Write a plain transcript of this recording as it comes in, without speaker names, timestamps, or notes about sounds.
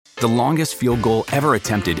The longest field goal ever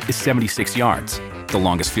attempted is 76 yards. The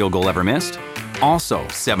longest field goal ever missed? Also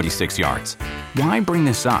 76 yards. Why bring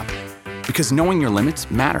this up? Because knowing your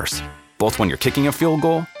limits matters, both when you're kicking a field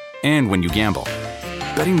goal and when you gamble.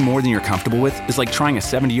 Betting more than you're comfortable with is like trying a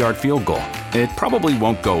 70-yard field goal. It probably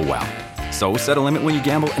won't go well. So set a limit when you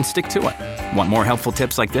gamble and stick to it. Want more helpful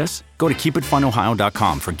tips like this? Go to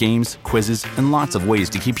keepitfunohio.com for games, quizzes, and lots of ways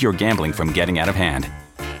to keep your gambling from getting out of hand.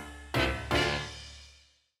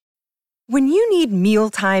 When you need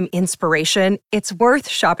mealtime inspiration, it's worth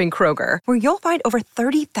shopping Kroger, where you'll find over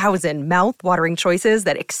 30,000 mouth-watering choices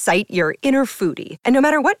that excite your inner foodie. And no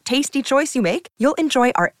matter what tasty choice you make, you'll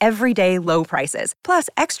enjoy our everyday low prices, plus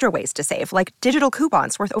extra ways to save, like digital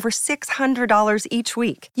coupons worth over $600 each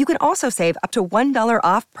week. You can also save up to $1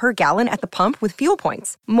 off per gallon at the pump with fuel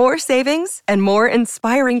points. More savings and more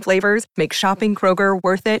inspiring flavors make shopping Kroger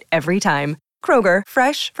worth it every time. Kroger,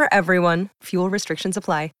 fresh for everyone. Fuel restrictions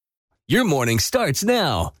apply. Your morning starts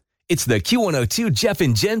now. It's the Q102 Jeff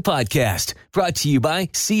and Jen podcast, brought to you by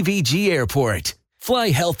CVG Airport. Fly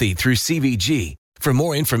healthy through CVG. For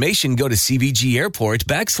more information, go to CVG Airport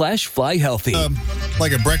 /fly healthy.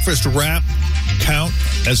 Like a breakfast wrap count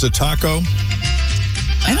as a taco?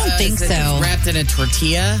 I don't think so. Just wrapped in a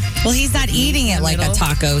tortilla? Well, he's not eating it like a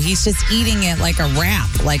taco. He's just eating it like a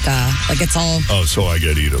wrap, like it's all. Oh, so I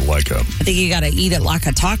got to eat it like a. I think you got to eat it like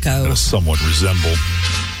a taco. Somewhat resemble.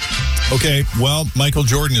 Okay, well, Michael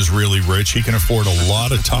Jordan is really rich. He can afford a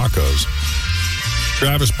lot of tacos.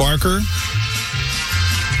 Travis Barker.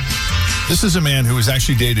 This is a man who has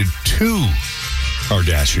actually dated 2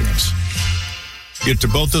 Kardashians. Get to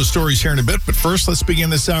both those stories here in a bit, but first, let's begin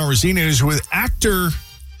this hour's Z News with actor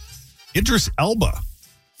Idris Elba.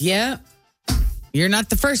 Yeah. You're not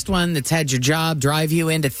the first one that's had your job drive you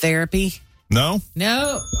into therapy. No?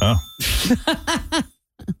 No. Oh.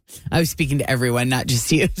 I was speaking to everyone, not just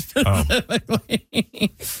you. Oh.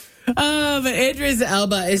 But Idris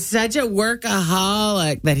Elba is such a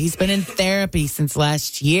workaholic that he's been in therapy since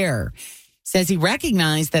last year. Says he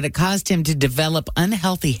recognized that it caused him to develop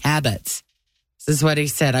unhealthy habits. This is what he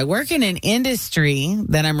said. I work in an industry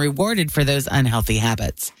that I'm rewarded for those unhealthy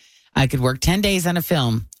habits. I could work 10 days on a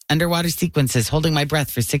film, underwater sequences, holding my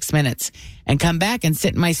breath for 6 minutes, and come back and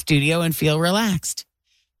sit in my studio and feel relaxed.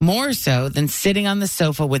 More so than sitting on the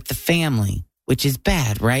sofa with the family, which is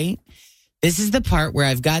bad, right? This is the part where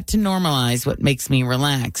I've got to normalize what makes me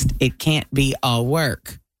relaxed. It can't be all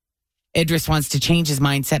work. Idris wants to change his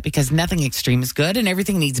mindset because nothing extreme is good and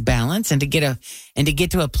everything needs balance, and to get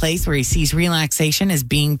to a place where he sees relaxation as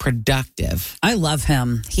being productive. I love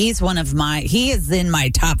him. He is in my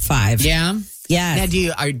top 5. Yeah. Yes.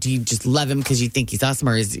 Now, do you just love him because you think he's awesome,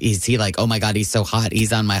 or is he like, oh my God, he's so hot,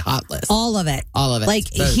 he's on my hot list? All of it. All of it. Like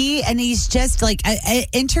he's just like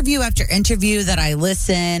interview after interview that I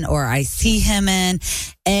listen or I see him in.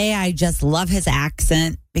 I just love his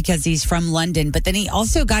accent because he's from London, but then he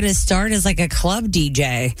also got his start as like a club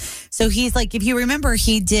DJ. So he's like, if you remember,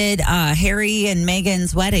 he did Harry and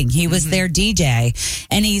Meghan's wedding. He was their DJ,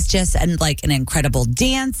 and he's just an incredible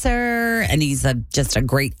dancer, and he's just a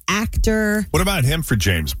great actor. What about him for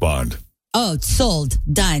James Bond? Oh, sold.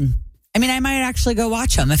 Done. I mean, I might actually go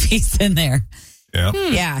watch him if he's in there. Yeah.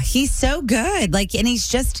 Yeah, he's so good. And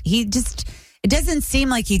it doesn't seem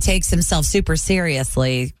like he takes himself super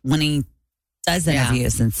seriously when he does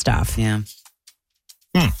interviews and stuff. Yeah.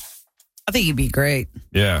 I think he'd be great.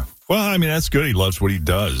 Yeah. Well, I mean, that's good. He loves what he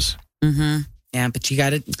does. Mm-hmm. Yeah, but you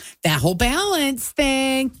got that whole balance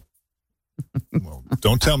thing. Well,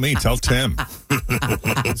 don't tell me. Tell Tim.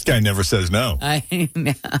 This guy never says no. I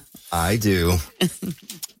know. I do.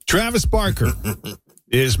 Travis Barker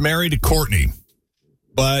is married to Courtney,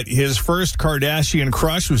 but his first Kardashian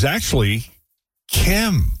crush was actually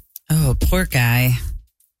Kim. Oh, poor guy.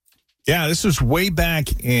 Yeah, this was way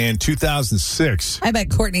back in 2006. I bet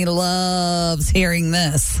Courtney loves hearing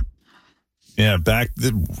this. Yeah,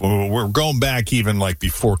 we're going back even like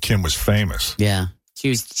before Kim was famous. Yeah.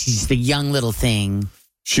 She's the young little thing.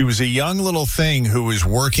 She was a young little thing who was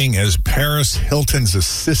working as Paris Hilton's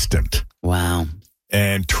assistant. Wow.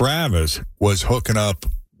 And Travis was hooking up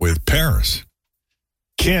with Paris.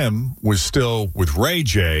 Kim was still with Ray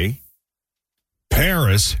J.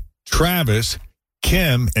 Paris, Travis,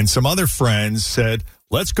 Kim, and some other friends said,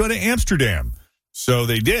 let's go to Amsterdam. So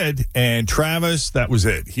they did, and Travis, that was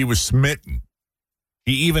it. He was smitten.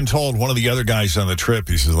 He even told one of the other guys on the trip,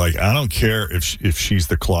 he says, I don't care if she's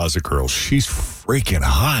the closet girl. She's freaking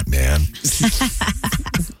hot, man.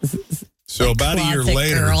 So about a year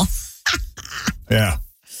later. Girl. Yeah.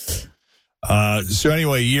 So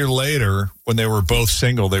anyway, a year later, when they were both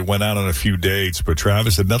single, they went out on a few dates, but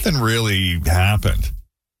Travis said nothing really happened.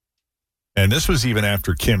 And this was even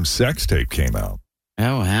after Kim's sex tape came out.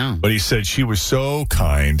 Oh, wow. But he said she was so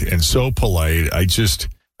kind and so polite. I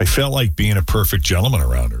felt like being a perfect gentleman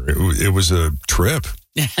around her. It was a trip.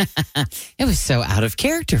 It was so out of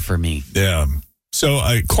character for me. Yeah. So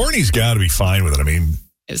Courtney's got to be fine with it. I mean,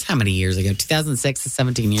 it was how many years ago? 2006 is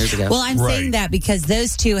 17 years ago. Well, I'm saying that because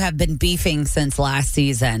those two have been beefing since last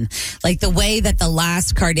season. Like the way that the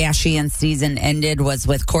last Kardashian season ended was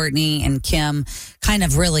with Kourtney and Kim kind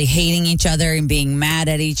of really hating each other and being mad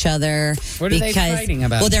at each other. What are they fighting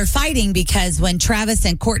about? Well, they're fighting because when Travis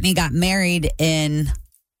and Kourtney got married in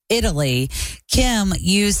Italy, Kim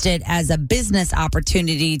used it as a business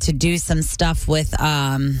opportunity to do some stuff with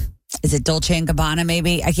is it Dolce & Gabbana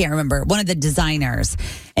maybe? I can't remember. One of the designers.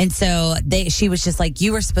 And so she was just like,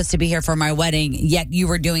 you were supposed to be here for my wedding, yet you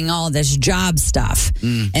were doing all this job stuff.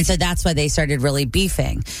 And so that's why they started really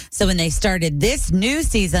beefing. So when they started this new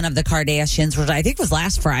season of the Kardashians, which I think was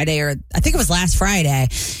last Friday,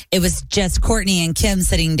 it was just Kourtney and Kim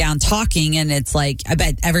sitting down talking. And it's like, I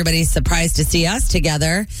bet everybody's surprised to see us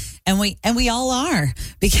together. And we all are,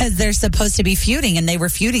 because they're supposed to be feuding, and they were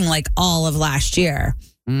feuding like all of last year.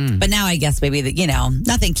 But now I guess maybe that,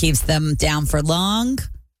 nothing keeps them down for long.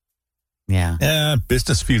 Yeah. Yeah,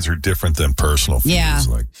 business feuds are different than personal feuds. Yeah.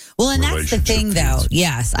 Like well, and that's the thing, though. feuds.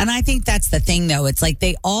 Yes. And I think that's the thing, though. It's like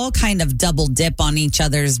they all kind of double dip on each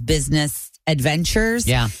other's business adventures.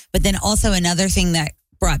 Yeah. But then also another thing that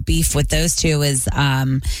brought beef with those two is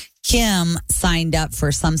Kim signed up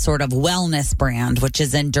for some sort of wellness brand, which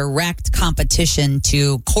is in direct competition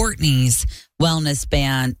to Kourtney's wellness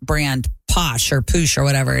brand Posh or Poosh or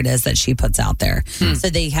whatever it is that she puts out there. So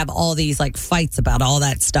they have all these like fights about all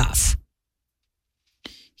that stuff.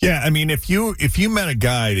 Yeah, I mean, if you met a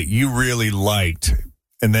guy that you really liked,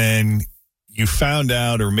 and then you found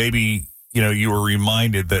out, or maybe you were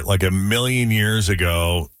reminded that like a million years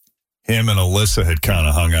ago, him and Alyssa had kind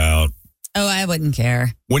of hung out. Oh, I wouldn't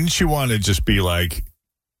care. Wouldn't you want to just be like,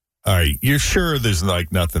 all right, you're sure there's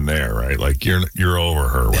like nothing there, right? Like you're over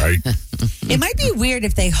her, right? It might be weird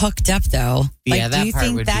if they hooked up, though. Like, Yeah, that do you part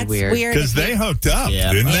think would be that's weird. Because they hooked up,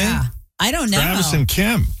 didn't Yeah. I don't know. Travis and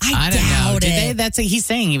Kim. I don't know. doubt Did it. they? He's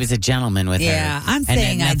saying he was a gentleman with her. Yeah, I'm and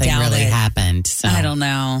saying then I nothing doubt really it. happened. So. I don't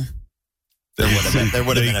know. There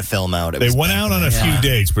would have been a film out. They went out on a few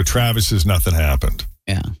dates, but Travis's nothing happened.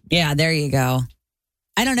 Yeah. Yeah, there you go.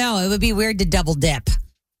 I don't know. It would be weird to double dip.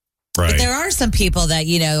 Right. But there are some people that,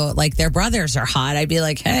 like their brothers are hot. I'd be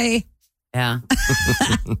like, hey. Yeah.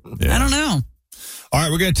 I don't know. All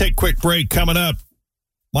right, we're going to take a quick break. Coming up,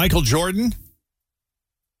 Michael Jordan.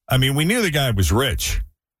 I mean, we knew the guy was rich,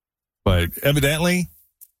 but evidently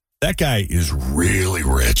that guy is really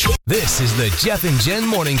rich. This is the Jeff and Jen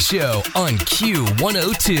Morning Show on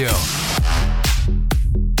Q102.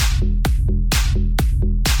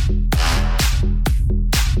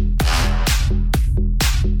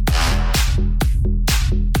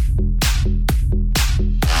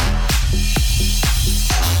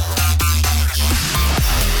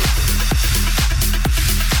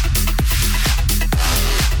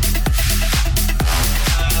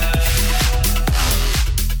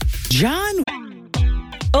 John.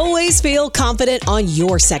 Always feel confident on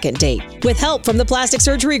your second date. With help from the Plastic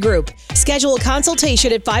Surgery Group. Schedule a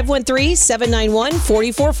consultation at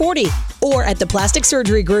 513-791-4440 or at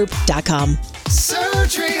theplasticsurgerygroup.com.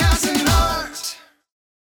 Surgery has an art.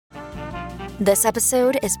 This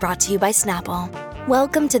episode is brought to you by Snapple.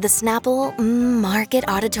 Welcome to the Snapple Market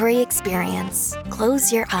Auditory Experience.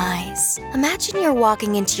 Close your eyes. Imagine you're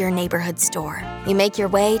walking into your neighborhood store. You make your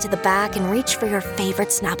way to the back and reach for your favorite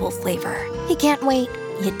Snapple flavor. You can't wait.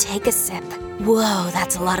 You take a sip. Whoa,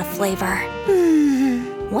 that's a lot of flavor.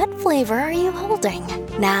 What flavor are you holding?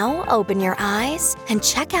 Now open your eyes and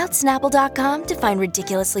check out Snapple.com to find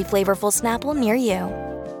ridiculously flavorful Snapple near you.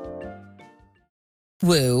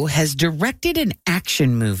 Wu has directed an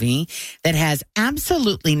action movie that has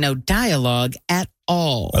absolutely no dialogue at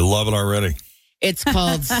all. I love it already. It's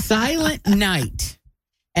called Silent Night,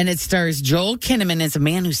 and it stars Joel Kinnaman as a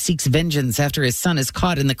man who seeks vengeance after his son is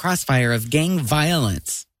caught in the crossfire of gang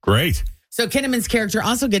violence. Great. So Kinnaman's character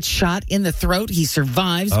also gets shot in the throat. He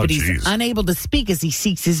survives, but he's unable to speak as he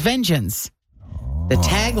seeks his vengeance. The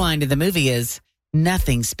tagline to the movie is,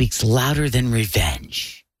 "Nothing speaks louder than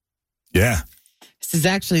revenge." Yeah. This is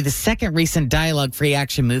actually the second recent dialogue-free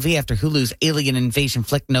action movie after Hulu's alien invasion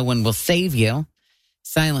flick No One Will Save You.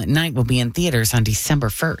 Silent Night will be in theaters on December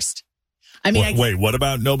 1st. I mean, wait, what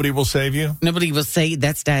about Nobody Will Save You? Nobody Will Say,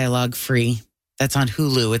 that's dialogue-free. That's on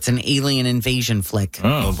Hulu. It's an alien invasion flick.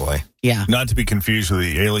 Oh, boy. Yeah. Not to be confused with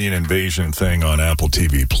the alien invasion thing on Apple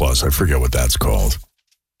TV Plus. I forget what that's called.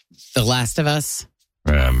 The Last of Us?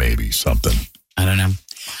 Maybe something. I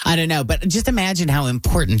don't know. But just imagine how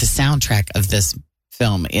important the soundtrack of this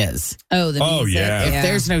film is. Oh, the music. Yeah. If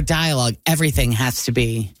there's no dialogue, everything has to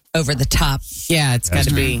be over the top. Yeah, it's got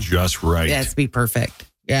to be just right. Yeah, it's to be perfect.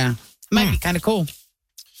 Yeah. Might be kind of cool.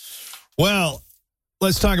 Well,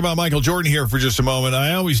 let's talk about Michael Jordan here for just a moment.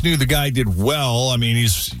 I always knew the guy did well. I mean,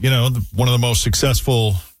 he's, one of the most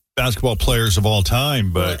successful basketball players of all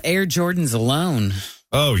time. But Air Jordans alone.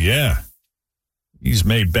 Oh, yeah. He's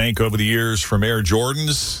made bank over the years from Air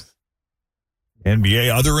Jordans,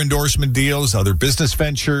 NBA, other endorsement deals, other business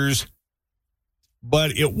ventures.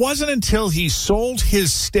 But it wasn't until he sold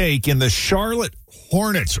his stake in the Charlotte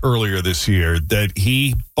Hornets earlier this year that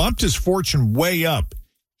he bumped his fortune way up.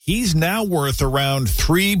 He's now worth around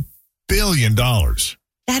 $3 billion.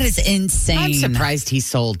 That is insane. I'm surprised he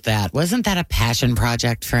sold that. Wasn't that a passion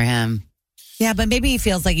project for him? Yeah, but maybe he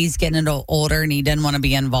feels like he's getting older and he didn't want to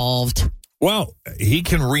be involved. Well, he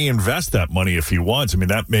can reinvest that money if he wants. I mean,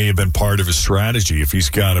 that may have been part of his strategy. If he's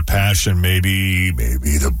got a passion, maybe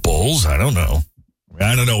the Bulls. I don't know.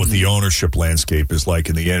 I don't know what the ownership landscape is like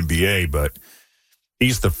in the NBA, but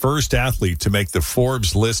he's the first athlete to make the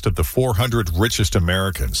Forbes list of the 400 richest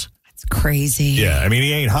Americans. That's crazy. Yeah, I mean,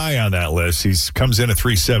 he ain't high on that list. He comes in at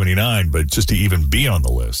 379, but just to even be on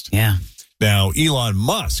the list. Yeah. Now, Elon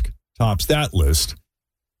Musk tops that list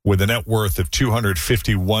with a net worth of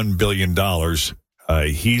 $251 billion.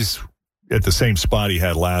 He's at the same spot he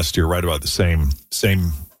had last year, right about the same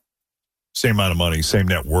amount of money, same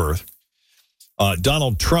net worth.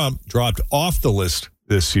 Donald Trump dropped off the list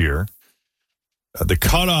this year. The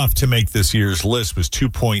cutoff to make this year's list was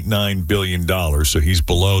 $2.9 billion, so he's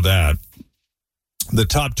below that. The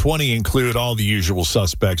top 20 include all the usual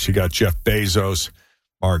suspects. You got Jeff Bezos,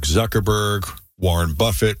 Mark Zuckerberg, Warren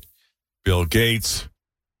Buffett, Bill Gates,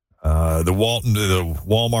 the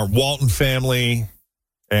Walmart Walton family,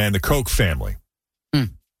 and the Koch family.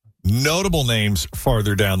 Notable names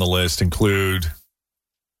farther down the list include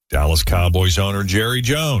Dallas Cowboys owner Jerry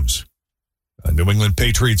Jones, New England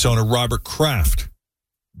Patriots owner Robert Kraft,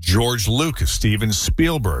 George Lucas, Steven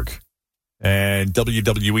Spielberg, and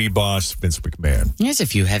WWE boss Vince McMahon. There's a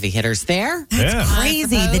few heavy hitters there. That's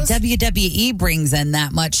crazy. The WWE brings in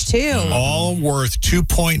that much too. All worth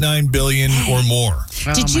 $2.9 billion or more.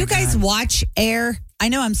 Did you guys watch Air? I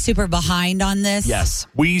know I'm super behind on this. Yes.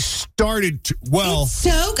 We started to, well.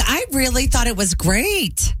 I really thought it was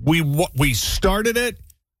great. We started it,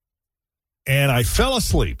 and I fell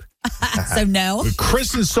asleep. So no.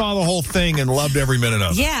 Kristen saw the whole thing and loved every minute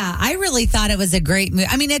of it. Yeah, I really thought it was a great movie.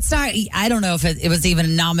 I mean, it's not, I don't know if it was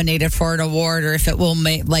even nominated for an award or if it will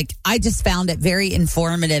make, I just found it very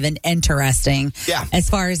informative and interesting. Yeah. As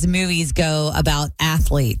far as movies go about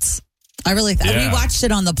athletes. I really we watched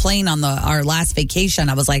it on the plane on our last vacation.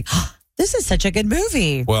 I was like, oh, this is such a good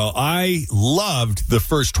movie. Well, I loved the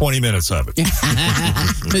first 20 minutes of it.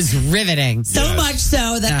 It was riveting. So much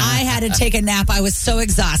so that I had to take a nap. I was so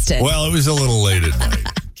exhausted. Well, it was a little late at night.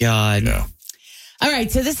 God. Yeah. All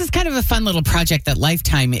right, so this is kind of a fun little project that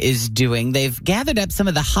Lifetime is doing. They've gathered up some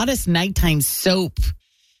of the hottest nighttime soap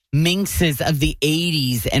minxes of the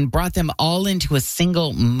 80s and brought them all into a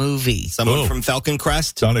single movie. Someone from Falcon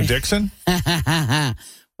Crest? Donna Dixon?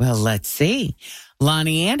 Well, let's see.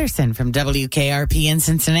 Lonnie Anderson from WKRP in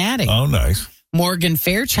Cincinnati. Oh, nice. Morgan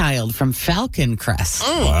Fairchild from Falcon Crest.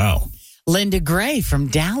 Oh. Wow. Linda Gray from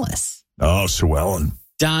Dallas. Oh, Sue Ellen.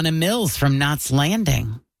 Donna Mills from Knott's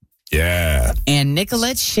Landing. Yeah. And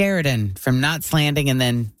Nicolette Sheridan from Knott's Landing and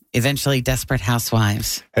then eventually Desperate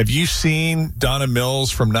Housewives. Have you seen Donna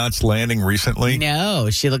Mills from Knott's Landing recently? No.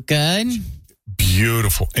 She looked good?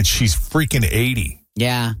 Beautiful. And she's freaking 80.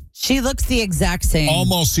 Yeah. She looks the exact same.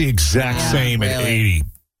 Almost the exact same at 80.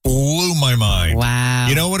 Blew my mind. Wow.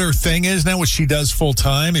 You know what her thing is now? What she does full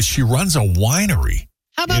time is she runs a winery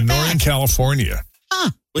in Northern California.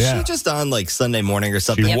 Huh. Was she just on Sunday morning or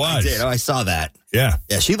something? She was. I did. Oh, I saw that. Yeah.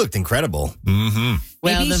 Yeah, she looked incredible. Mm-hmm.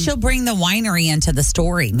 Maybe she'll bring the winery into the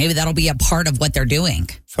story. Maybe that'll be a part of what they're doing.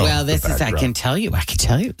 Well, I can tell you,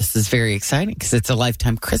 this is very exciting because it's a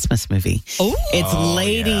Lifetime Christmas movie. Oh, it's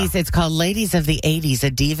ladies. Yeah. It's called Ladies of the 80s, A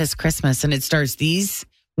Diva's Christmas. And it stars these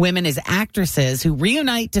women as actresses who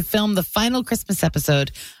reunite to film the final Christmas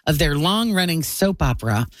episode of their long-running soap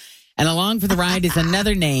opera. And along for the ride is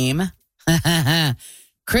another name,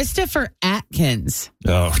 Christopher Atkins.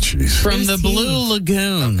 Oh, jeez. From the Blue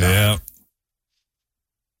Lagoon. Yeah.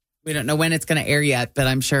 We don't know when it's going to air yet, but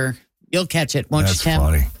I'm sure you'll catch it, won't you, Tim? That's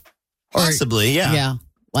funny. Possibly, yeah. Yeah.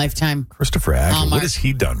 Lifetime. Christopher Atkins. What has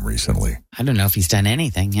he done recently? I don't know if he's done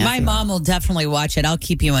anything. My mom will definitely watch it. I'll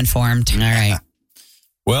keep you informed. All right.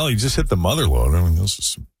 Well, he just hit the mother load. I mean, this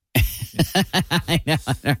is I know,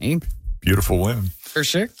 right? Beautiful women. For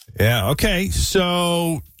sure. Yeah, okay.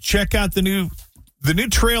 So check out the new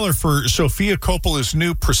trailer for Sofia Coppola's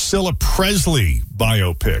new Priscilla Presley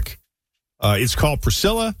biopic. It's called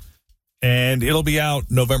Priscilla, and it'll be out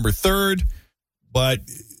November 3rd. But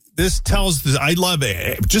this tells, I love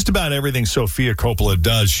it. Just about everything Sofia Coppola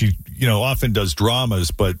does. She, often does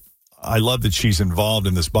dramas, but I love that she's involved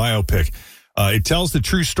in this biopic. It tells the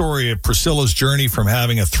true story of Priscilla's journey from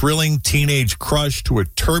having a thrilling teenage crush to a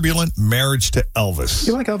turbulent marriage to Elvis.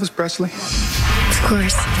 You like Elvis Presley? Of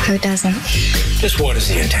course. Who doesn't? Just what is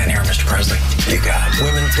the intent here, Mr. Presley? You got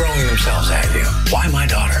women throwing themselves at you. Why my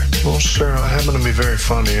daughter? Well, sir, I happen to be very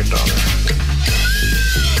fond of your daughter.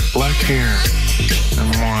 Black hair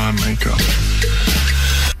and more eye makeup.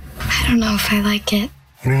 I don't know if I like it.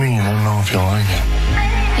 What do you mean you don't know if you like it?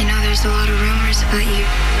 There's a lot of rumors about you.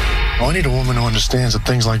 Well, I need a woman who understands that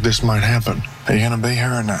things like this might happen. Are you going to be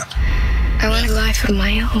here or not? I want a life of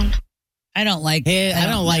my own. I don't like I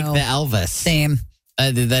don't like the Elvis. Same.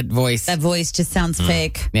 That voice. That voice just sounds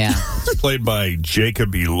fake. Yeah. It's played by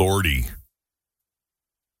Jacob Elordi.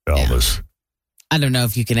 Elvis. Yeah. I don't know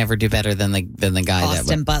if you can ever do better than the guy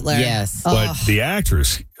Austin Butler. Yes. But the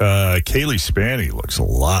actress, Kaylee Spaney, looks a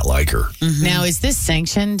lot like her. Mm-hmm. Now, is this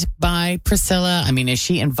sanctioned by Priscilla? I mean, is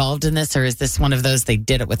she involved in this, or is this one of those they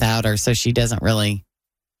did it without her, so she doesn't really...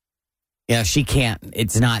 Yeah, she can't.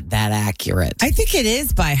 It's not that accurate. I think it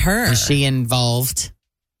is by her. Is she involved?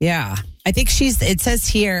 Yeah. I think it says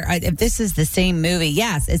here, if this is the same movie,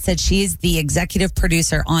 yes, it said she's the executive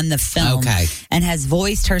producer on the film and has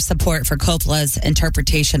voiced her support for Coppola's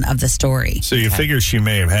interpretation of the story. So you figure she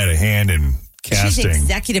may have had a hand in casting. She's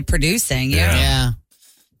executive producing, yeah.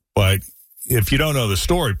 But if you don't know the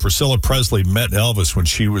story, Priscilla Presley met Elvis when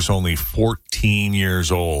she was only 14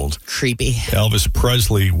 years old. Creepy. Elvis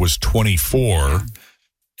Presley was 24.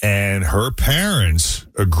 And her parents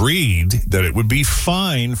agreed that it would be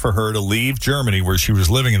fine for her to leave Germany, where she was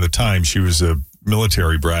living at the time. She was a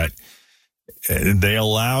military brat. And they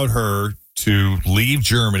allowed her to leave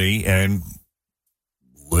Germany and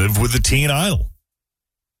live with the teen idol.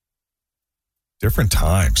 Different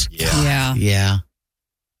times. Yeah.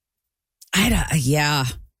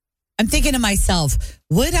 I'm thinking to myself,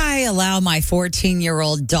 would I allow my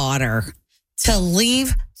 14-year-old daughter to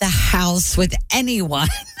leave the house with anyone?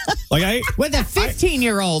 With a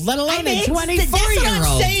 15-year-old, let alone a 24-year-old. That's what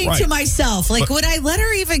I'm saying to myself. Would I let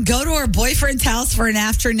her even go to her boyfriend's house for an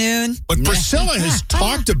afternoon? But Priscilla has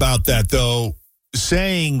talked about that, though,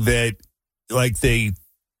 saying that, they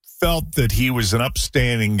felt that he was an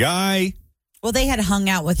upstanding guy. Well, they had hung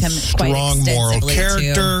out with him quite extensively, strong moral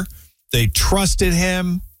character. too. They trusted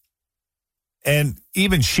him. And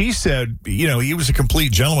even she said, he was a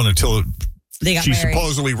complete gentleman until... She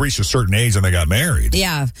supposedly reached a certain age and they got married.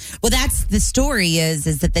 Yeah. Well, that's the story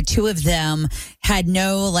is that the two of them had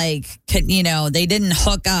no, they didn't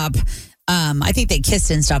hook up. I think they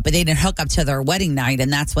kissed and stuff, but they didn't hook up to their wedding night.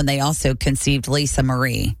 And that's when they also conceived Lisa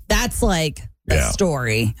Marie. That's the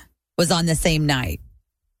story was on the same night.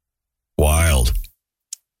 Wild.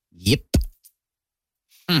 Yep.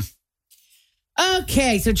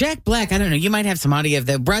 Okay, so Jack Black, I don't know, you might have some audio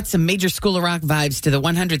that brought some major School of Rock vibes to the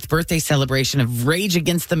 100th birthday celebration of Rage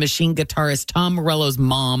Against the Machine guitarist Tom Morello's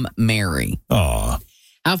mom, Mary. Aw.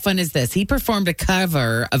 How fun is this? He performed a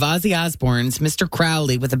cover of Ozzy Osbourne's Mr.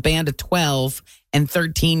 Crowley with a band of 12 and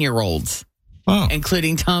 13-year-olds,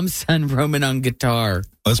 including Tom's son, Roman, on guitar.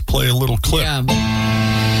 Let's play a little clip. Yeah.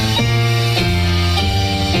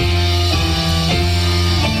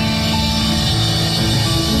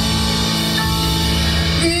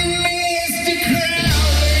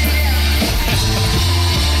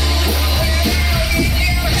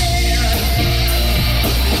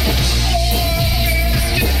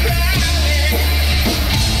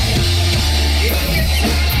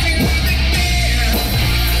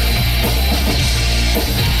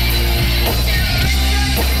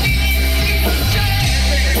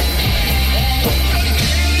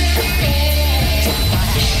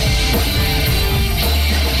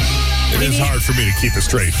 It is hard for me to keep a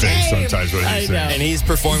straight face sometimes when he's saying. And he's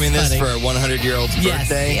performing this for a 100-year-old's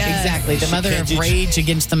birthday. Yes, exactly. The mother of Rage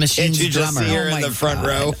Against the Machine's Can't you just drummer. see her in the front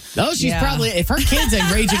row? Oh, she's probably, if her kid's in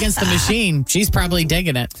Rage Against the Machine, she's probably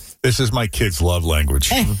digging it. This is my kid's love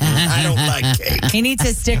language. I don't like cake. He needs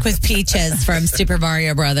to stick with Peaches from Super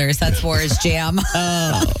Mario Brothers. That's War's jam.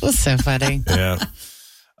 Oh, so funny. Yeah.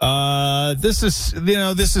 This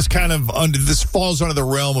is kind of this falls under the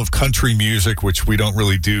realm of country music, which we don't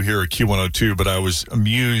really do here at Q102, but I was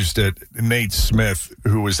amused at Nate Smith,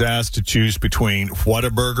 who was asked to choose between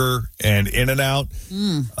Whataburger and In-N-Out.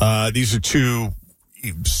 These are two,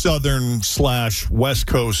 Southern/West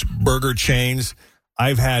Coast burger chains.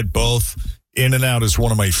 I've had both. In-N-Out is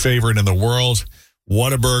one of my favorite in the world.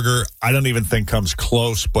 Whataburger, I don't even think comes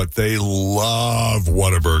close, but they love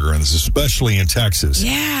Whataburger, and especially in Texas.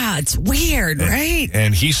 Yeah, it's weird, right?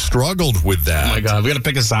 And he struggled with that. Oh, my God. We got to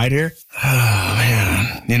pick a side here? Oh,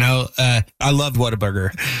 man. You know, I loved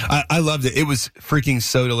Whataburger. I loved it. It was freaking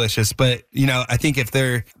so delicious. But, you know, I think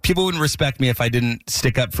people wouldn't respect me if I didn't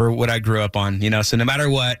stick up for what I grew up on, you know? So no matter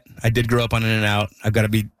what, I did grow up on In-N-Out. I've got to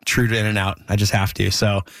be true to In-N-Out. I just have to.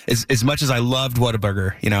 So as much as I loved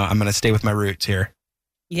Whataburger, you know, I'm going to stay with my roots here.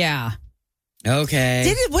 Yeah.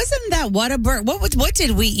 Okay. Wasn't that Whataburger? What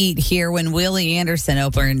did we eat here when Willie Anderson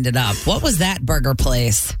opened it up? What was that burger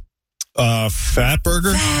place? Fat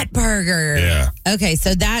Burger? Fat Burger. Yeah. Okay,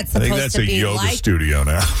 so that's supposed to be I think that's a yoga studio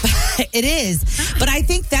now. It is. But I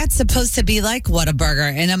think that's supposed to be like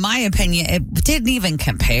Whataburger. And in my opinion, it didn't even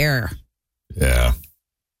compare. Yeah.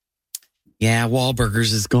 Yeah,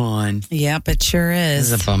 Wahlburgers is gone. Yep, it sure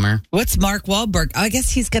is. It's a bummer. What's Mark Wahlberg? I guess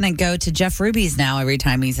he's going to go to Jeff Ruby's now every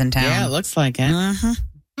time he's in town. Yeah, it looks like it.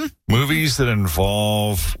 Uh-huh. Movies that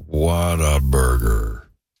involve Whataburger.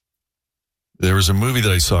 There was a movie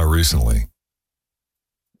that I saw recently,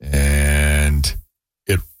 and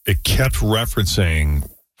it kept referencing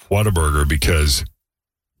Whataburger because,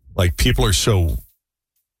 like, people are so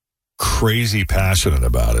crazy passionate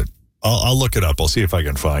about it. I'll look it up. I'll see if I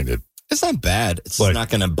can find it. It's not bad. It's not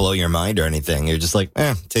going to blow your mind or anything. You're just like,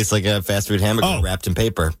 tastes like a fast food hamburger wrapped in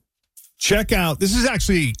paper. Check out, this is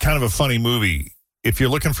actually kind of a funny movie. If you're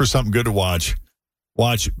looking for something good to watch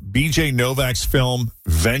B.J. Novak's film,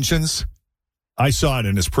 Vengeance. I saw it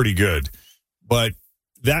and it's pretty good. But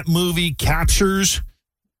that movie captures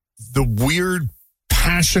the weird,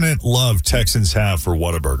 passionate love Texans have for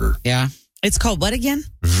Whataburger. Yeah. It's called what again?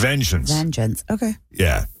 Vengeance. Okay.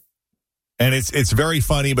 Yeah. And it's very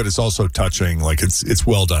funny, but it's also touching. Like, it's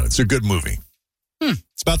well done. It's a good movie.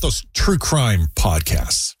 It's about those true crime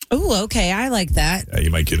podcasts. Oh, okay. I like that. Yeah, you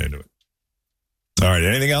might get into it. All right.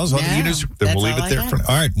 Anything else on the news? Then we'll leave it there.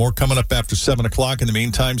 All right. More coming up after 7 o'clock. In the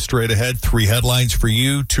meantime, straight ahead, 3 headlines for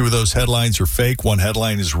you. 2 of those headlines are fake. 1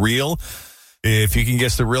 headline is real. If you can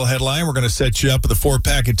guess the real headline, we're going to set you up with a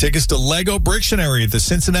 4-pack of tickets to Lego Brictionary at the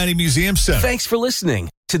Cincinnati Museum Center. Thanks for listening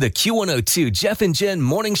to the Q102 Jeff and Jen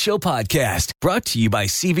Morning Show podcast, brought to you by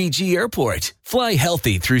CVG Airport. Fly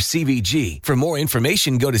healthy through CVG. For more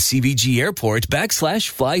information, go to CVG Airport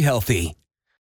 /fly healthy.